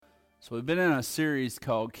So we've been in a series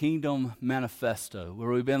called Kingdom Manifesto, where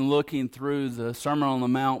we've been looking through the Sermon on the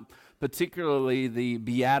Mount, particularly the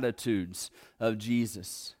Beatitudes of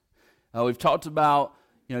Jesus. We've talked about,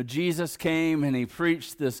 Jesus came and he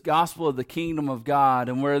preached this gospel of the kingdom of God,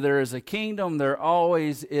 and where there is a kingdom, there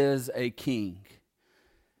always is a king.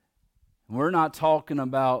 We're not talking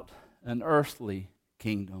about an earthly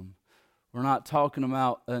kingdom. We're not talking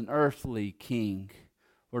about an earthly king.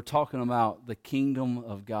 We're talking about the kingdom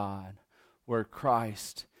of God, where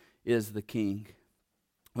Christ is the king.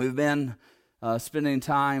 We've been spending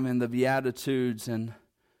time in the Beatitudes, and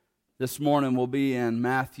this morning we'll be in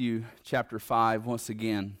Matthew chapter 5 once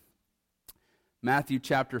again. Matthew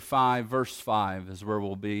chapter 5, verse 5 is where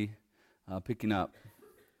we'll be picking up.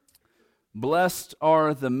 Blessed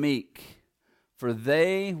are the meek, for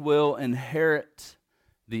they will inherit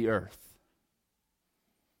the earth.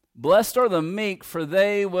 Blessed are the meek, for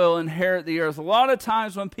they will inherit the earth. A lot of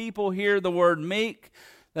times when people hear the word meek,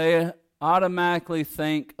 they automatically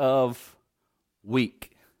think of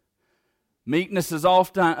weak. Meekness is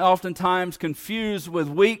oftentimes confused with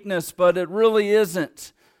weakness, but it really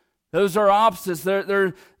isn't. Those are opposites.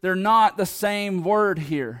 They're not the same word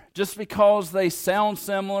here. Just because they sound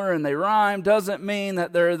similar and they rhyme doesn't mean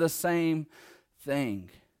that they're the same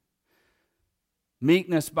thing.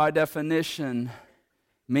 Meekness, by definition,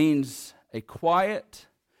 means a quiet,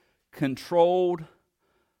 controlled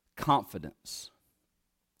confidence.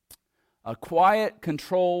 A quiet,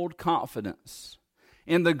 controlled confidence.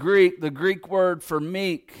 In the Greek word for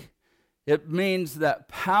meek, it means that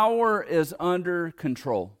power is under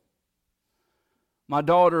control. My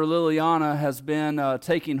daughter Liliana has been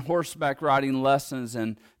taking horseback riding lessons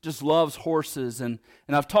and just loves horses. And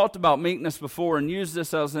I've talked about meekness before and used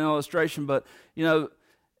this as an illustration, but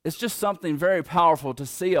it's just something very powerful to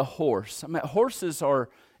see a horse. I mean, horses are,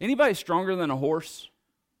 anybody stronger than a horse?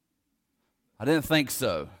 I didn't think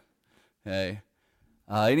so. Okay.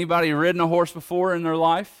 Anybody ridden a horse before in their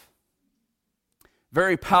life?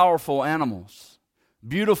 Very powerful animals.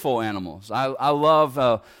 Beautiful animals. I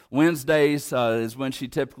love Wednesdays is when she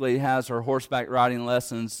typically has her horseback riding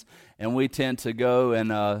lessons, and we tend to go,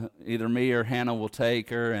 and either me or Hannah will take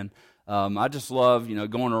her, and I just love,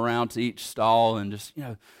 going around to each stall and just,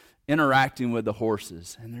 interacting with the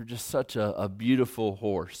horses. And they're just such a beautiful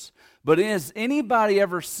horse. But has anybody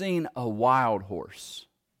ever seen a wild horse?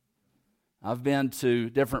 I've been to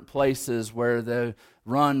different places where they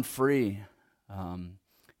run free.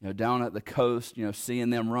 Down at the coast, seeing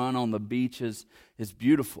them run on the beaches is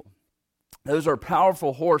beautiful. Those are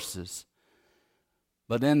powerful horses.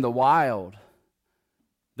 But in the wild,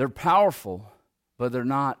 they're powerful, but they're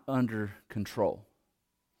not under control.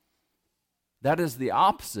 That is the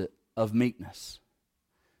opposite of meekness.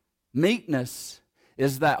 Meekness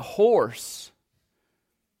is that horse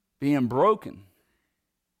being broken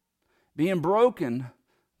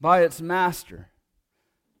by its master,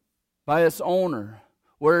 by its owner,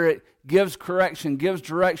 where it gives correction, gives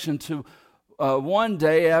direction to one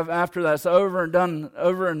day after that's over and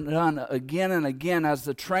done again and again, as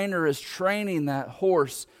the trainer is training that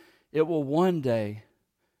horse, it will one day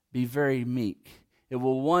be very meek. It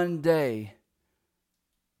will one day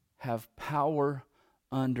have power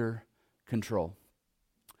under control.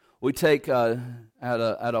 We take at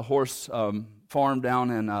a horse farm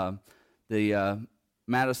down in the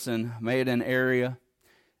Madison Maiden area,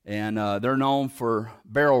 and they're known for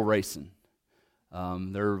barrel racing.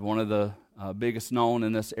 They're one of the biggest known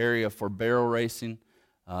in this area for barrel racing.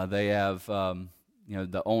 They have,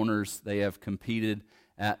 the owners, they have competed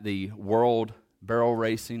at the World Barrel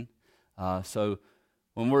Racing. So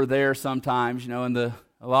when we're there sometimes, and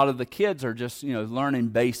a lot of the kids are just, learning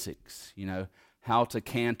basics, how to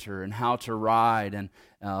canter and how to ride and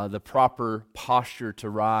the proper posture to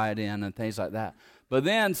ride in and things like that. But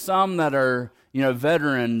then some that are,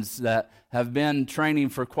 veterans that have been training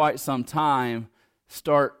for quite some time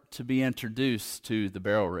start to be introduced to the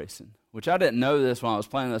barrel racing, which I didn't know this when I was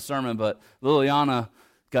planning the sermon, but Liliana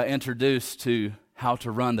got introduced to how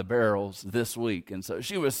to run the barrels this week. And so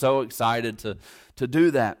she was so excited to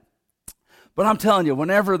do that. But I'm telling you,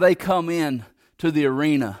 whenever they come in to the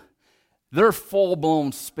arena, they're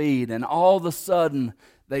full-blown speed, and all of a sudden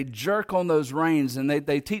they jerk on those reins, and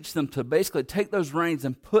they teach them to basically take those reins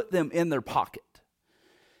and put them in their pocket.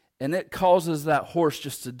 And it causes that horse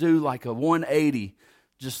just to do like a 180,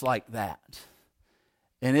 just like that.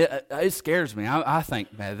 And it scares me. I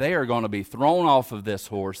think, man, they are going to be thrown off of this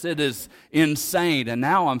horse. It is insane. And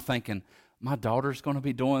now I'm thinking, my daughter's going to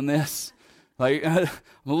be doing this? Like, I'm a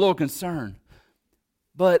little concerned.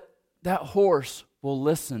 But that horse will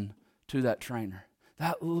listen to that trainer.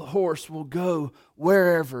 That horse will go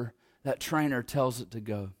wherever that trainer tells it to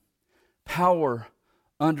go. Power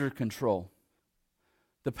under control.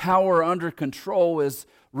 The power under control is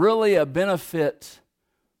really a benefit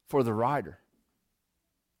for the rider.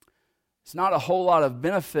 It's not a whole lot of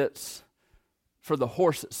benefits for the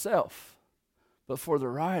horse itself, but for the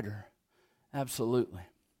rider, absolutely.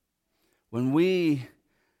 When we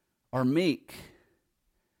are meek,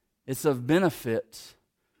 it's of benefit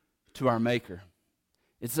to our Maker.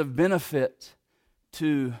 It's of benefit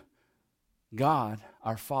to God,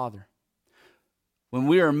 our Father. When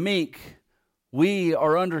we are meek, we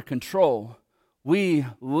are under control. We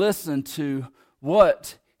listen to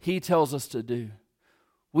what He tells us to do.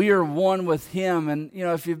 We are one with Him. And,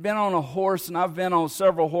 if you've been on a horse, and I've been on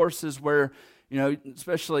several horses where,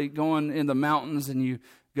 especially going in the mountains and you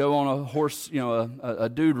go on a horse, a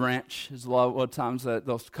dude ranch is a lot of times that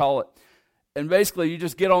they'll call it. And basically you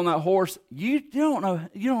just get on that horse. You don't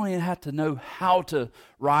even have to know how to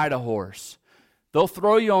ride a horse. They'll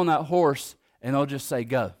throw you on that horse and they'll just say,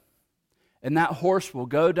 go. And that horse will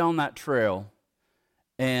go down that trail,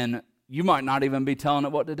 and you might not even be telling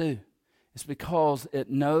it what to do. It's because it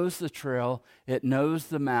knows the trail, it knows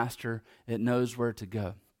the master, it knows where to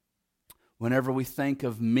go. Whenever we think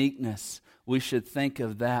of meekness, we should think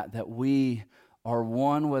of that we are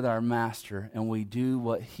one with our master and we do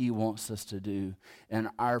what He wants us to do. And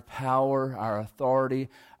our power, our authority,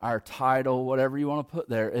 our title, whatever you want to put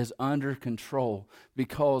there, is under control,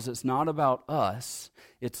 because it's not about us,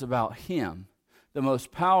 it's about Him, the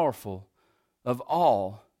most powerful of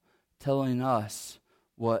all, telling us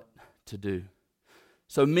what to do.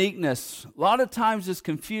 So meekness, a lot of times, is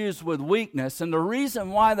confused with weakness. And the reason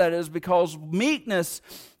why that is because meekness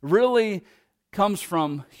really comes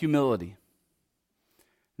from humility.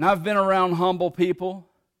 And I've been around humble people,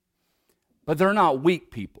 but they're not weak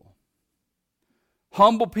people.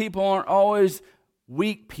 Humble people aren't always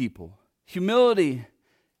weak people. Humility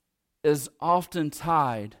is often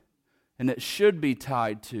tied, and it should be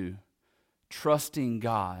tied to, trusting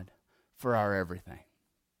God for our everything.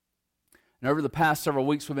 And over the past several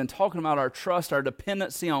weeks, we've been talking about our trust, our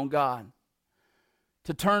dependency on God.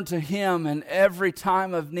 To turn to Him in every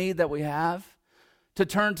time of need that we have. To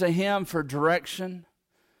turn to Him for direction.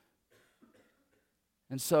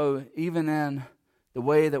 And so, even in the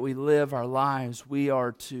way that we live our lives, we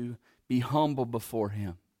are to be humble before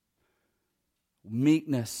Him.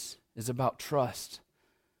 Meekness is about trust.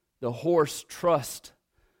 The horse trusts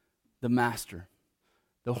the master.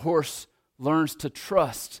 The horse learns to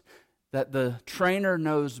trust that the trainer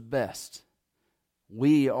knows best.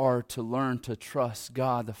 We are to learn to trust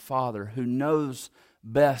God the Father, who knows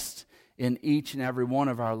best in each and every one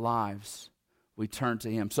of our lives. We turn to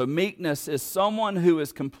Him. So meekness is someone who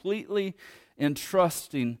is completely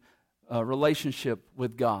entrusting a relationship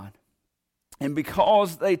with God. And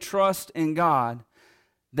because they trust in God,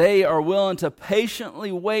 they are willing to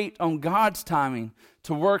patiently wait on God's timing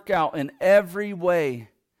to work out in every way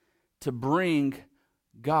to bring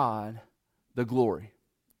God the glory.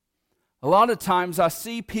 A lot of times I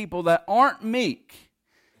see people that aren't meek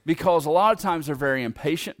because a lot of times they're very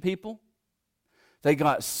impatient people. They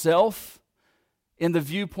got self in the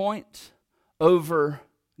viewpoint over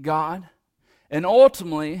God. And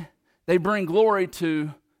ultimately, they bring glory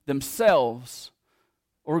to themselves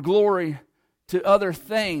or glory to other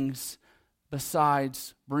things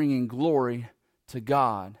besides bringing glory to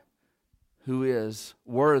God, who is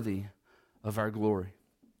worthy of our glory.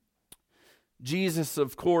 Jesus,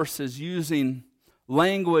 of course, is using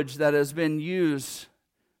language that has been used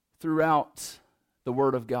throughout the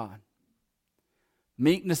Word of God.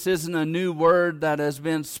 Meekness isn't a new word that has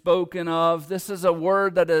been spoken of. This is a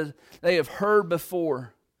word that they have heard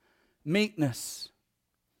before. Meekness.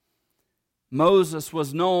 Moses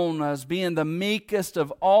was known as being the meekest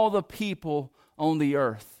of all the people on the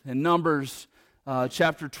earth. In Numbers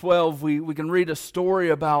chapter 12, we can read a story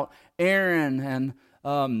about Aaron and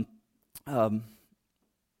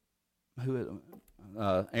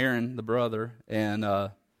Aaron, the brother,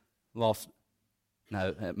 and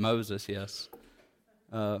Moses, yes.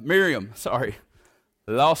 Miriam, sorry,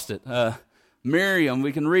 lost it. Miriam,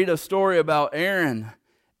 we can read a story about Aaron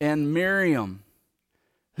and Miriam,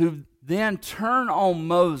 who then turn on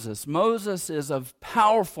Moses. Moses is a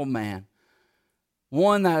powerful man,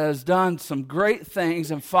 one that has done some great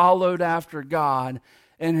things and followed after God,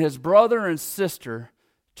 and his brother and sister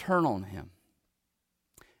turn on him.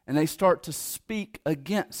 And they start to speak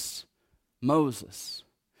against Moses.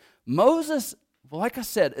 Moses, like I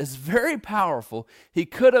said, is very powerful. He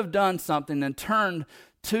could have done something and turned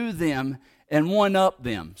to them and one-up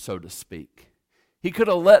them, so to speak. He could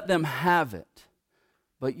have let them have it,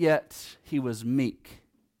 but yet he was meek.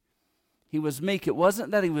 He was meek. It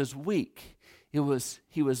wasn't that he was weak. He was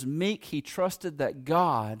meek. He trusted that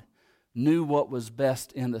God knew what was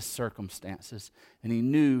best in the circumstances. And he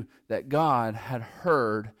knew that God had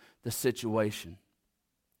heard the situation.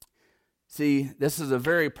 See, this is a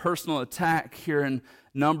very personal attack here in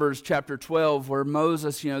Numbers chapter 12, where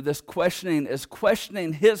Moses, this questioning is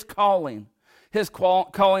questioning his calling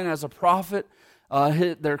as a prophet.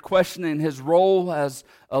 They're questioning his role as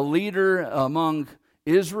a leader among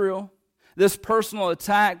Israel. This personal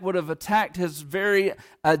attack would have attacked his very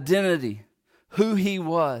identity, who he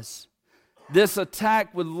was. This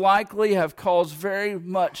attack would likely have caused very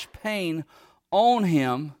much pain on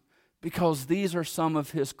him because these are some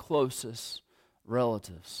of his closest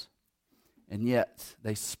relatives. And yet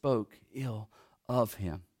they spoke ill of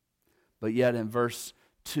him. But yet in verse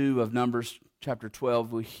 2 of Numbers chapter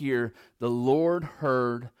 12, we hear the Lord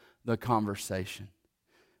heard the conversation.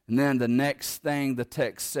 And then the next thing the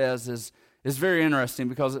text says is very interesting,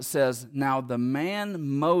 because it says, now the man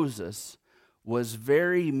Moses was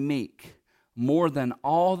very meek, more than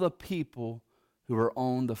all the people who are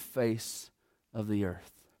on the face of the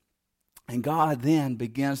earth. And God then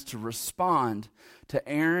begins to respond to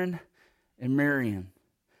Aaron and Miriam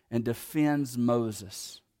and defends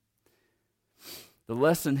Moses. The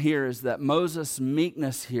lesson here is that Moses'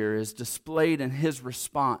 meekness here is displayed in his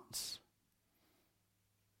response.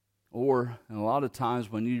 Or, and a lot of times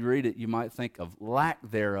when you read it, you might think of lack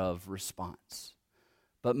thereof response.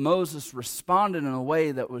 But Moses responded in a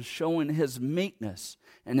way that was showing his meekness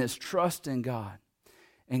and his trust in God.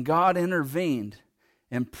 And God intervened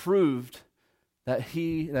and proved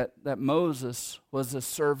that Moses was a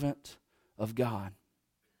servant of God.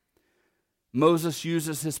 Moses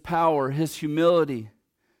uses his power, his humility,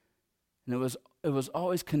 and it was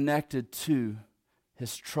always connected to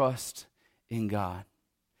his trust in God.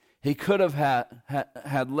 He could have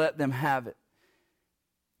had let them have it,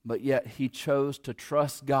 but yet he chose to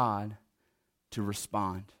trust God to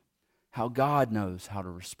respond. How God knows how to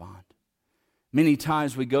respond. Many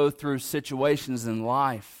times we go through situations in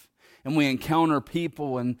life and we encounter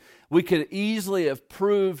people, and we could easily have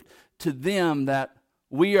proved to them that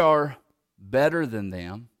we are better than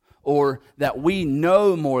them or that we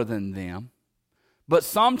know more than them. But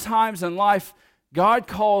sometimes in life, God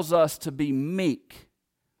calls us to be meek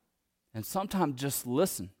and sometimes just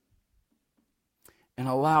listen and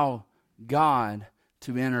allow God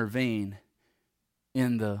to intervene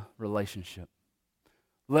in the relationship.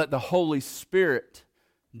 Let the Holy Spirit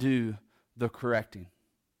do the correcting.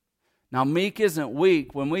 Now, meek isn't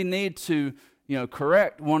weak. When we need to,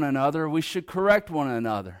 correct one another, we should correct one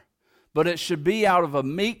another. But it should be out of a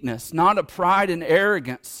meekness, not a pride and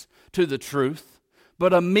arrogance to the truth,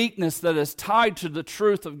 but a meekness that is tied to the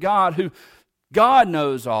truth of God, who God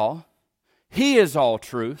knows all. He is all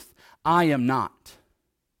truth. I am not.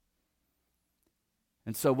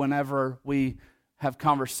 And so whenever we have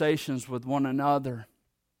conversations with one another,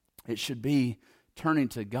 it should be turning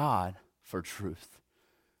to God for truth,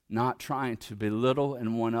 not trying to belittle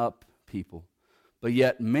and one-up people. But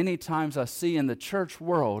yet many times I see in the church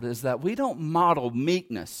world is that we don't model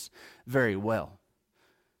meekness very well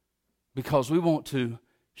because we want to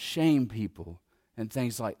shame people and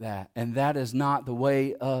things like that. And that is not the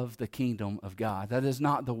way of the kingdom of God. That is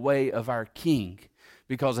not the way of our King.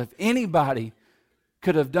 Because if anybody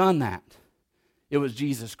could have done that, it was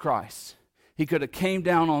Jesus Christ. He could have came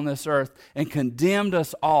down on this earth and condemned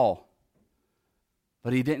us all.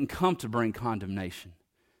 But he didn't come to bring condemnation.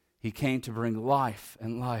 He came to bring life,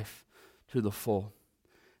 and life to the full.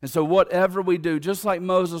 And so whatever we do, just like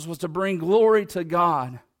Moses was to bring glory to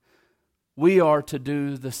God, we are to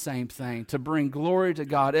do the same thing, to bring glory to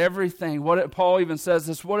God. Everything, Paul even says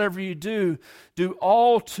this, whatever you do, do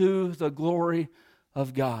all to the glory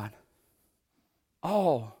of God.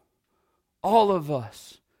 All of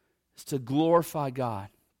us is to glorify God.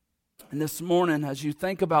 And this morning, as you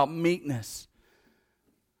think about meekness,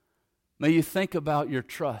 may you think about your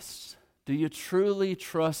trust. Do you truly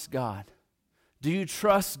trust God? Do you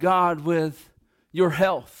trust God with your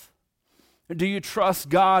health? Do you trust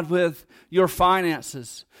God with your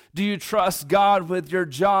finances? Do you trust God with your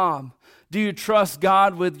job? Do you trust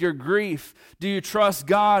God with your grief? Do you trust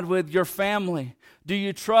God with your family? Do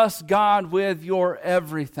you trust God with your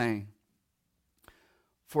everything?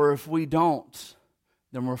 For if we don't,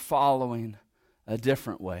 then we're following a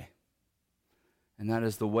different way. And that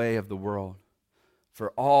is the way of the world.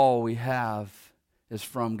 For all we have is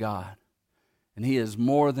from God. And He is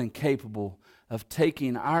more than capable of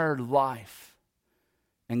taking our life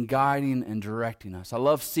and guiding and directing us. I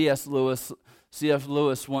love C.S. Lewis. C.S.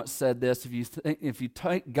 Lewis once said this, if you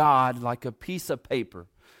take God like a piece of paper,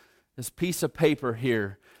 this piece of paper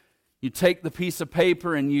here. You take the piece of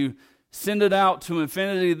paper and you send it out to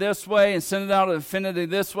infinity this way, and send it out to infinity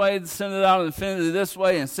this way, and send it out to infinity this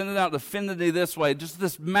way, and send it out to infinity this way. Just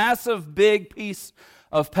this massive, big piece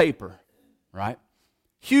of paper, right?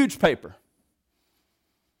 Huge paper.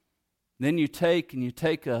 Then you take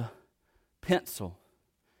a pencil,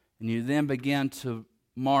 and you then begin to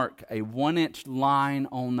mark a 1-inch line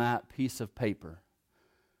on that piece of paper.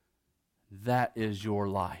 That is your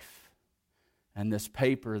life. And this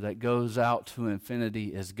paper that goes out to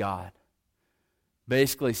infinity is God.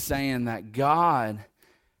 Basically saying that God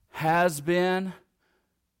has been,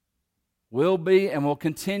 will be, and will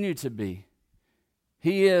continue to be.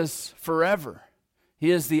 He is forever.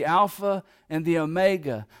 He is the Alpha and the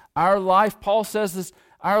Omega. Our life, Paul says this,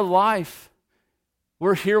 our life,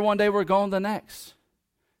 we're here one day, we're going the next.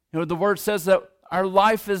 You know, the Word says that our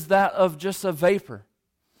life is that of just a vapor.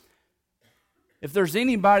 If there's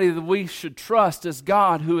anybody that we should trust, it's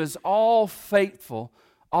God, who is all faithful,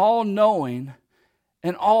 all knowing,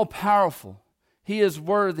 and all powerful. He is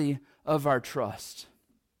worthy of our trust.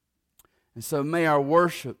 And so may our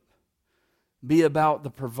worship be about the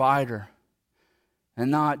provider and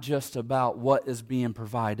not just about what is being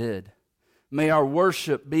provided. May our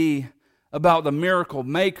worship be about the miracle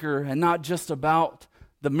maker and not just about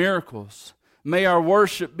the miracles. May our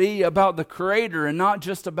worship be about the Creator and not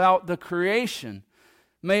just about the creation.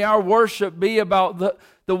 May our worship be about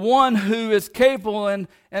the one who is capable and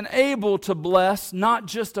able to bless, not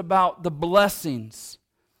just about the blessings.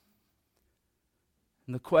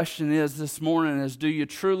 And the question is this morning is, do you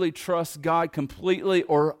truly trust God completely,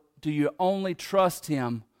 or do you only trust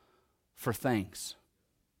Him for things?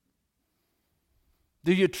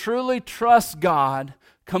 Do you truly trust God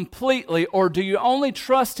completely, or do you only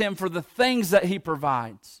trust Him for the things that He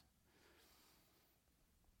provides?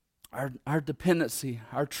 Our dependency,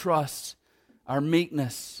 our trust, our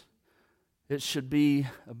meekness, it should be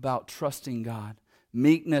about trusting God.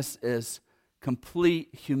 Meekness is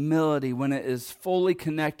complete humility when it is fully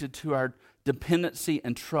connected to our dependency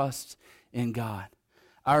and trust in God.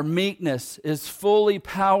 Our meekness is fully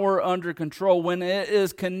power under control when it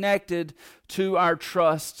is connected to our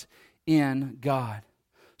trust in God.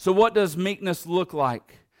 So what does meekness look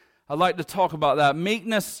like? I'd like to talk about that.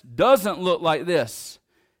 Meekness doesn't look like this.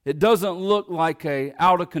 It doesn't look like an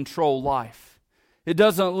out-of-control life. It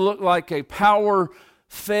doesn't look like a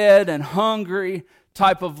power-fed and hungry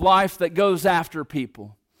type of life that goes after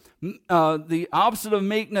people. The opposite of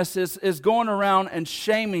meekness is going around and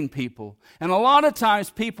shaming people. And a lot of times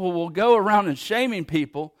people will go around and shaming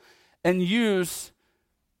people and use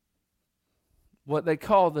what they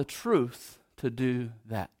call the truth to do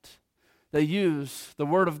that. They use the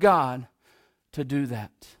Word of God to do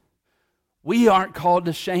that. We aren't called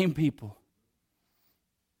to shame people.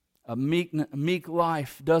 A meek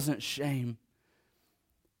life doesn't shame.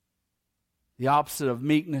 The opposite of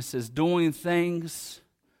meekness is doing things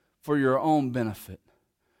for your own benefit.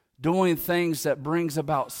 Doing things that brings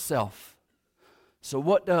about self. So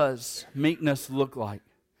what does meekness look like?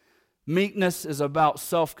 Meekness is about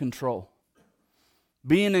self-control.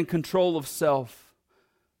 Being in control of self.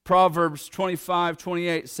 Proverbs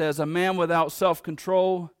 25:28 says, "A man without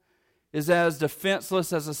self-control is as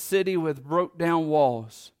defenseless as a city with broke down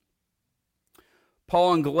walls."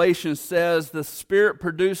 Paul in Galatians says, "The Spirit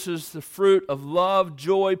produces the fruit of love,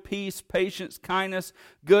 joy, peace, patience, kindness,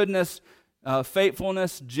 goodness,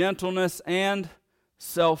 faithfulness, gentleness, and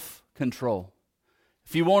self-control."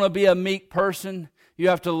 If you want to be a meek person, you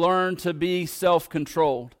have to learn to be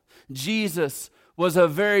self-controlled. Jesus was a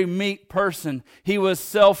very meek person. He was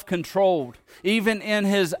self-controlled. Even in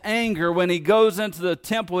his anger, when he goes into the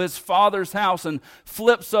temple, his father's house, and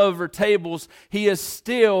flips over tables,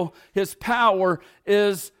 his power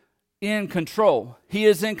is in control. He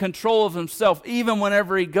is in control of himself, even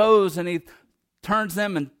whenever he goes and he turns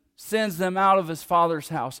them and sends them out of his father's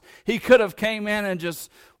house. He could have came in and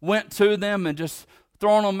just went to them and just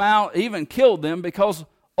thrown them out, even killed them, because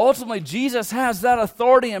ultimately, Jesus has that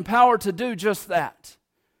authority and power to do just that.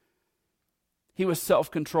 He was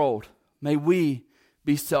self-controlled. May we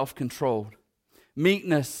be self-controlled.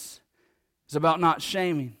 Meekness is about not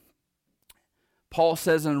shaming. Paul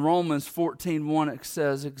says in Romans 14:1, it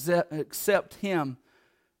says, "Accept him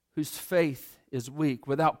whose faith is weak,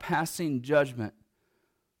 without passing judgment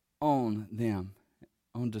on them,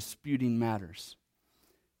 on disputing matters."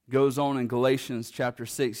 Goes on in Galatians chapter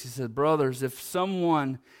 6. He says, "Brothers, if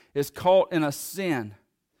someone is caught in a sin,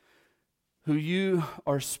 who you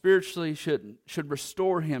are spiritually should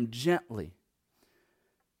restore him gently.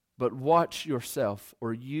 But watch yourself,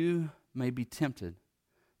 or you may be tempted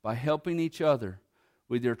by helping each other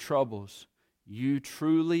with your troubles, you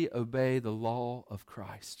truly obey the law of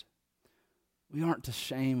Christ. We aren't to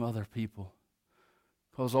shame other people,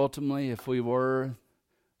 because ultimately, if we were,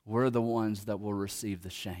 we're the ones that will receive the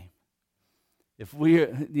shame. If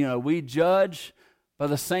we judge by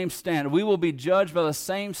the same standard, we will be judged by the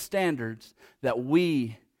same standards that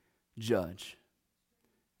we judge.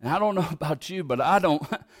 And I don't know about you, but I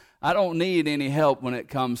don't need any help when it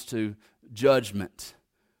comes to judgment.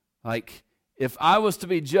 Like, if I was to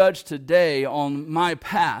be judged today on my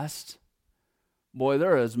past, boy,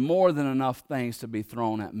 there is more than enough things to be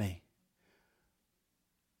thrown at me.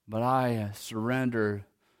 But I surrender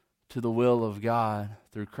to the will of God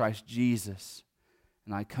through Christ Jesus,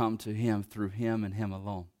 and I come to Him through Him and Him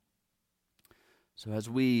alone. So as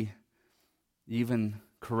we even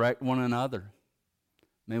correct one another,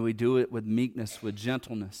 may we do it with meekness, with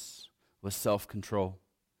gentleness, with self-control.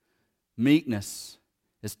 Meekness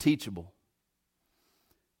is teachable.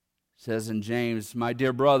 It says in James, my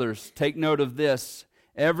dear brothers, take note of this.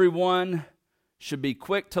 Everyone should be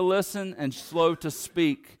quick to listen and slow to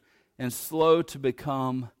speak and slow to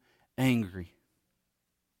become angry.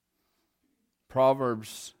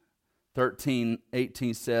 Proverbs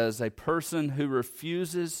 13:18 says, a person who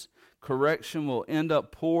refuses correction will end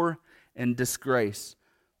up poor and disgrace,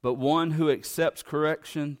 but one who accepts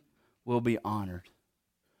correction will be honored.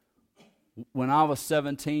 When I was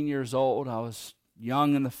 17 years old, I was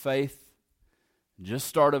young in the faith, just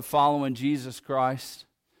started following Jesus Christ,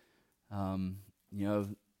 turned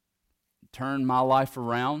my life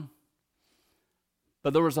around.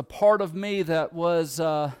 But there was a part of me that was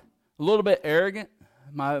a little bit arrogant.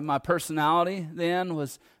 My personality then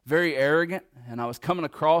was very arrogant, and I was coming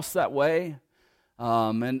across that way.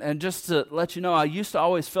 And just to let you know, I used to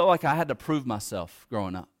always feel like I had to prove myself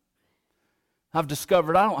growing up. I've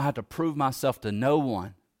discovered I don't have to prove myself to no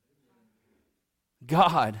one.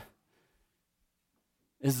 God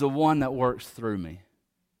is the one that works through me.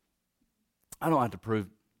 I don't have to prove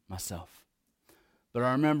myself. But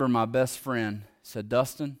I remember my best friend said,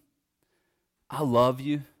 Dustin, I love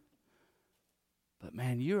you, but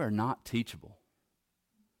man, you are not teachable.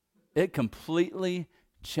 It completely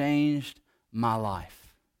changed my life.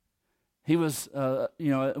 He was,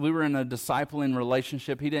 we were in a discipling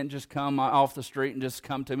relationship. He didn't just come off the street and just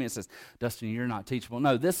come to me and says, Dustin, you're not teachable.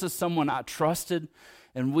 No, this is someone I trusted,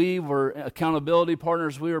 and we were accountability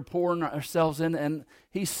partners. We were pouring ourselves in, and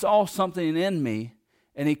he saw something in me,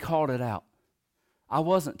 and he called it out. I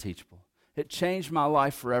wasn't teachable. It changed my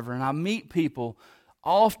life forever, and I meet people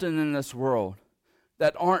often in this world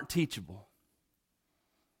that aren't teachable.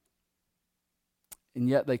 And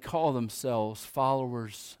yet they call themselves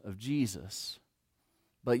followers of Jesus,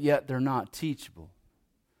 but yet they're not teachable.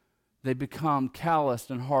 They become calloused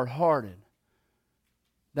and hard-hearted.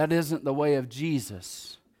 That isn't the way of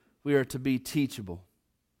Jesus. We are to be teachable.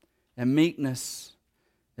 And meekness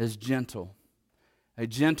is gentle. A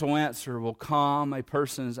gentle answer will calm a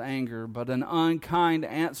person's anger, but an unkind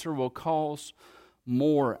answer will cause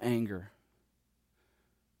more anger.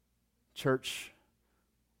 Church,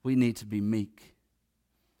 we need to be meek.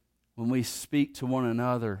 When we speak to one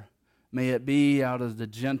another, may it be out of the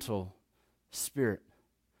gentle spirit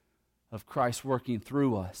of Christ working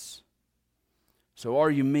through us. So are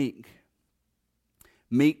you meek?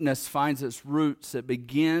 Meekness finds its roots. It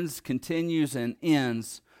begins, continues, and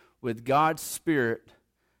ends with God's Spirit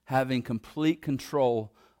having complete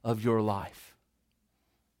control of your life.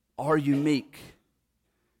 Are you meek?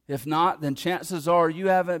 If not, then chances are you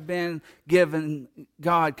haven't been given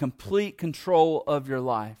God complete control of your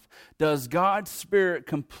life. Does God's Spirit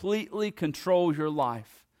completely control your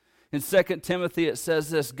life? In 2 Timothy it says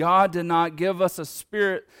this, God did not give us a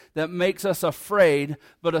spirit that makes us afraid,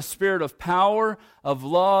 but a spirit of power, of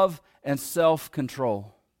love, and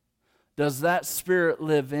self-control. Does that Spirit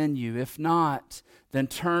live in you? If not, then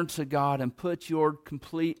turn to God and put your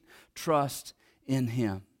complete trust in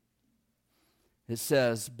Him. It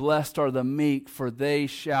says, blessed are the meek, for they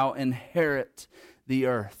shall inherit the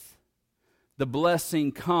earth. The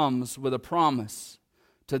blessing comes with a promise.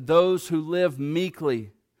 To those who live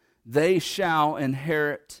meekly, they shall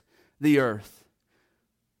inherit the earth.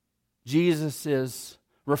 Jesus is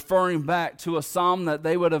referring back to a psalm that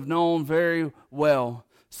they would have known very well.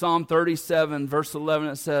 Psalm 37, verse 11,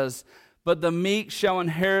 it says, but the meek shall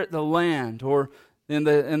inherit the land, or in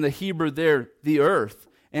the Hebrew there, the earth,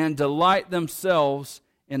 and delight themselves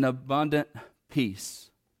in abundant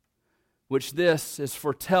peace. Which this is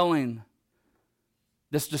foretelling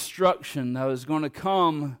this destruction that is going to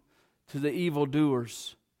come to the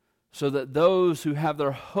evildoers, so that those who have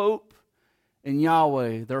their hope in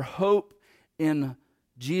Yahweh, their hope in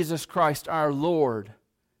Jesus Christ our Lord,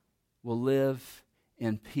 will live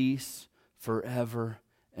in peace forever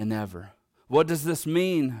and ever. What does this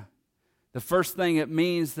mean? The first thing it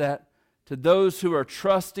means that to those who are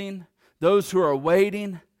trusting, those who are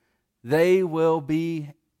waiting, they will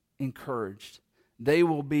be encouraged. They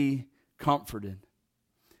will be comforted.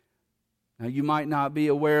 Now, you might not be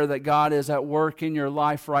aware that God is at work in your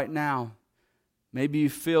life right now. Maybe you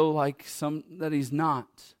feel like that He's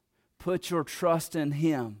not. Put your trust in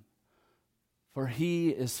Him, for He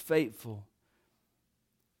is faithful,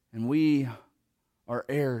 and we are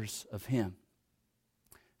heirs of Him.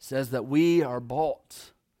 It says that we are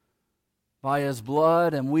bought by His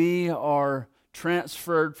blood, and we are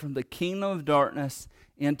transferred from the kingdom of darkness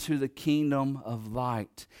into the kingdom of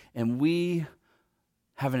light. And we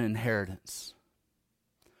have an inheritance.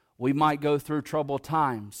 We might go through troubled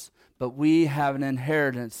times, but we have an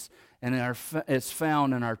inheritance, and it's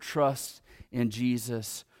found in our trust in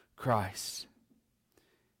Jesus Christ.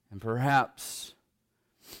 And perhaps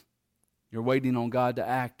you're waiting on God to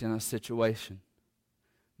act in a situation.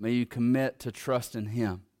 May you commit to trust in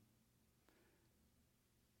Him.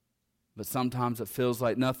 But sometimes it feels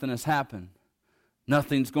like nothing has happened.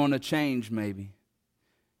 Nothing's going to change, maybe.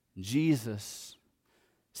 Jesus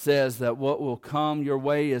says that what will come your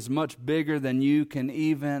way is much bigger than you can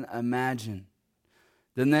even imagine.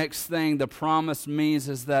 The next thing the promise means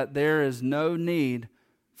is that there is no need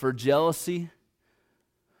for jealousy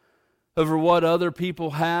over what other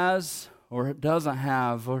people has or doesn't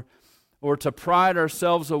have, or to pride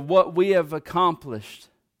ourselves of what we have accomplished,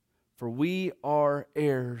 for we are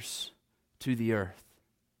heirs to the earth.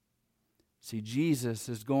 See, Jesus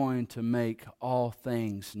is going to make all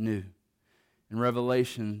things new. In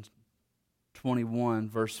Revelation 21,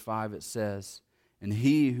 verse 5, it says, "And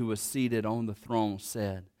He who was seated on the throne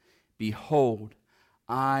said, Behold,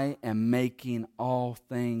 I am making all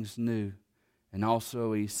things new." And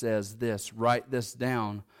also He says this, write this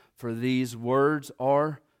down, for these words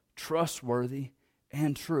are trustworthy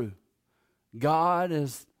and true. God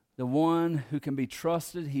is the one who can be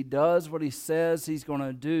trusted. He does what He says He's going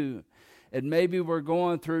to do. And maybe we're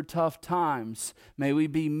going through tough times. May we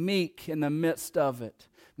be meek in the midst of it.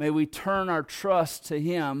 May we turn our trust to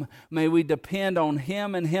Him. May we depend on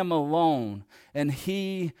Him and Him alone. And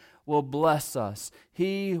He will bless us.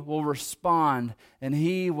 He will respond. And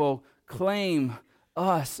He will claim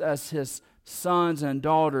us as His sons and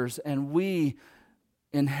daughters. And we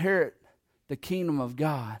inherit the kingdom of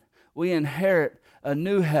God. We inherit a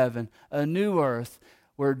new heaven, a new earth,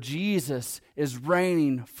 where Jesus is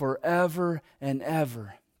reigning forever and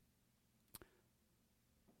ever.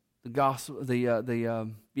 The gospel,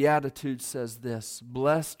 the Beatitude says this: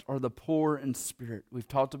 "Blessed are the poor in spirit." We've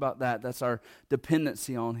talked about that. That's our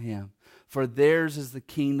dependency on Him. "For theirs is the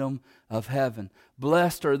kingdom of heaven.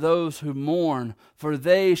 Blessed are those who mourn, for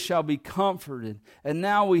they shall be comforted." And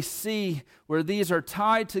now we see where these are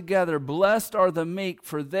tied together. Blessed are the meek,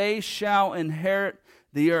 for they shall inherit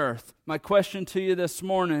the earth. My question to you this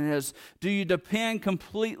morning is, do you depend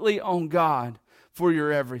completely on God for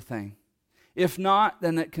your everything? If not,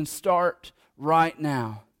 then it can start right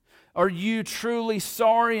now. Are you truly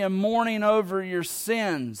sorry and mourning over your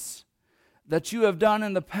sins that you have done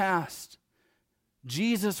in the past?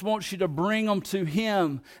 Jesus wants you to bring them to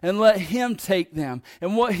Him and let Him take them.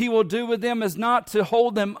 And what He will do with them is not to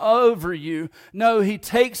hold them over you. No, He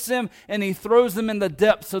takes them and He throws them in the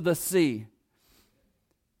depths of the sea.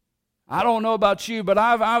 I don't know about you, but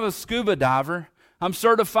I'm a scuba diver. I'm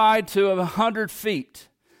certified to 100 feet.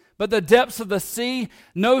 But the depths of the sea,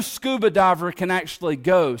 no scuba diver can actually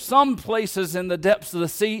go. Some places in the depths of the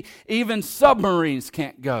sea, even submarines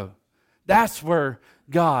can't go. That's where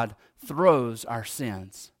God throws our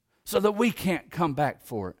sins, so that we can't come back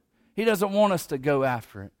for it. He doesn't want us to go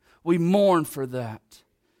after it. We mourn for that.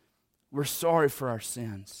 We're sorry for our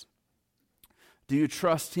sins. Do you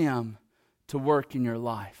trust Him to work in your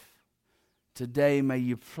life? Today, may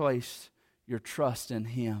you place your trust in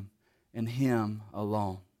Him and Him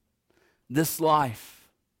alone. This life,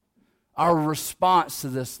 our response to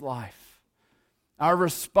this life, our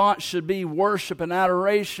response should be worship and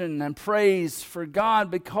adoration and praise for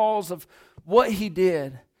God because of what He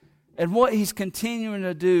did and what He's continuing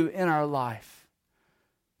to do in our life.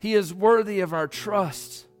 He is worthy of our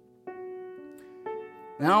trust.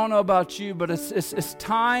 And I don't know about you, but it's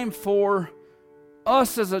time for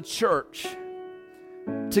us as a church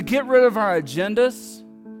to get rid of our agendas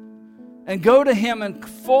and go to Him and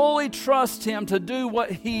fully trust Him to do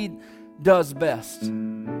what He does best.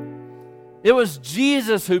 It was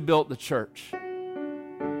Jesus who built the church.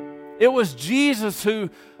 It was Jesus who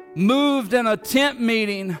moved in a tent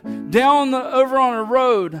meeting over on a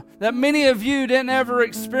road that many of you didn't ever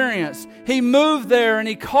experience. He moved there and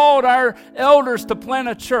He called our elders to plant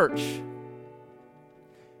a church.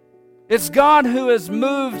 It's God who has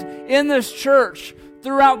moved in this church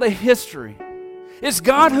throughout the history. It's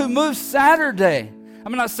God who moved Sunday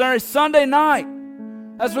night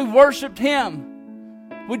as we worshiped Him.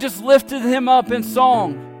 We just lifted Him up in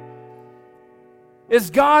song. It's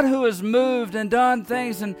God who has moved and done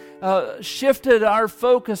things and shifted our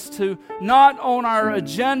focus to not on our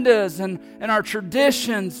agendas and our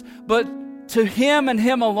traditions, but to Him and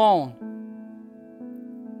Him alone.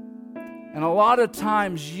 And a lot of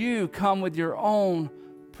times you come with your own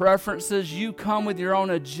preferences, you come with your own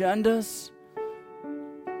agendas.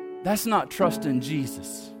 That's not trust in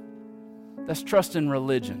Jesus. That's trust in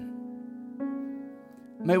religion.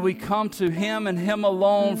 May we come to Him and Him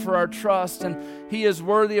alone for our trust, and He is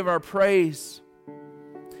worthy of our praise.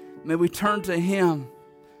 May we turn to Him,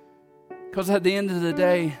 because at the end of the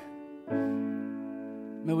day,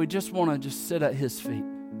 may we just want to just sit at His feet.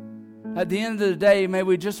 At the end of the day, may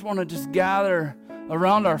we just want to just gather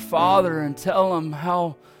around our Father and tell Him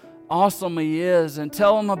how awesome He is, and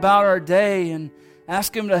tell Him about our day and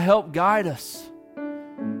ask Him to help guide us.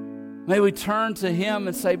 May we turn to Him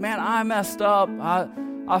and say, man, I messed up.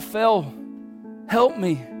 I fell. Help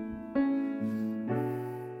me.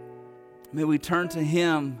 May we turn to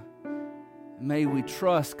Him. May we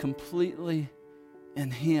trust completely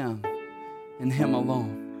in Him and Him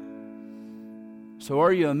alone. So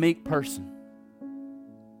are you a meek person?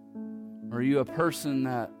 Or are you a person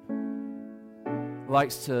that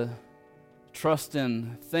likes to trust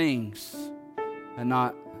in things and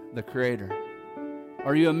not the Creator?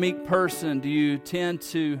 Are you a meek person? Do you tend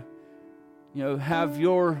to have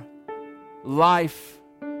your life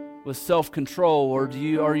with self-control, or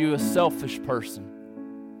are you a selfish person?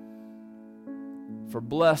 For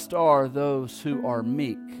blessed are those who are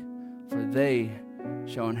meek, for they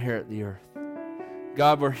shall inherit the earth.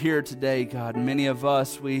 God, we're here today, God. Many of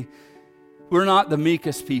us, we're not the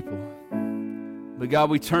meekest people. But God,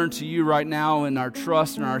 we turn to You right now in our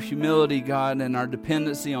trust and our humility, God, and our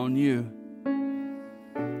dependency on You.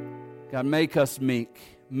 God, make us meek.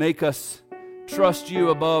 Make us trust You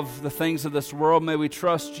above the things of this world. May we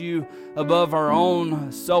trust You above our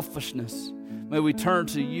own selfishness. May we turn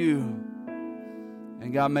to You.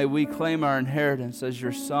 And God, may we claim our inheritance as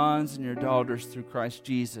Your sons and Your daughters through Christ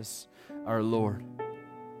Jesus, our Lord.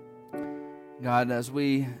 God, as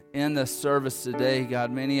we end this service today,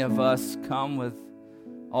 God, many of us come with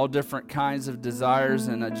all different kinds of desires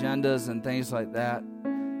and agendas and things like that.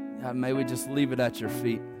 God, may we just leave it at Your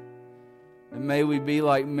feet. And may we be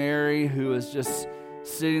like Mary, who is just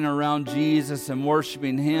sitting around Jesus and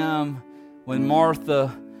worshiping Him when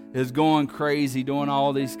Martha is going crazy, doing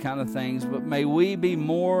all these kind of things. But may we be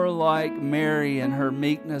more like Mary in her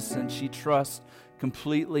meekness, and she trusts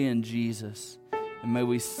completely in Jesus. And may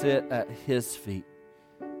we sit at His feet.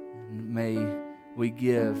 And may we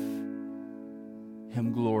give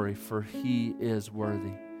Him glory, for He is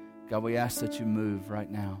worthy. God, we ask that You move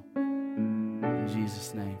right now. In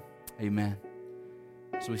Jesus' name. Amen.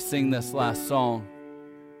 So we sing this last song.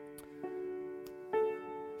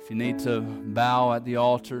 If you need to bow at the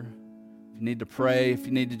altar, if you need to pray, if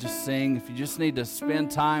you need to just sing, if you just need to spend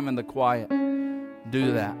time in the quiet,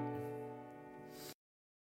 do that.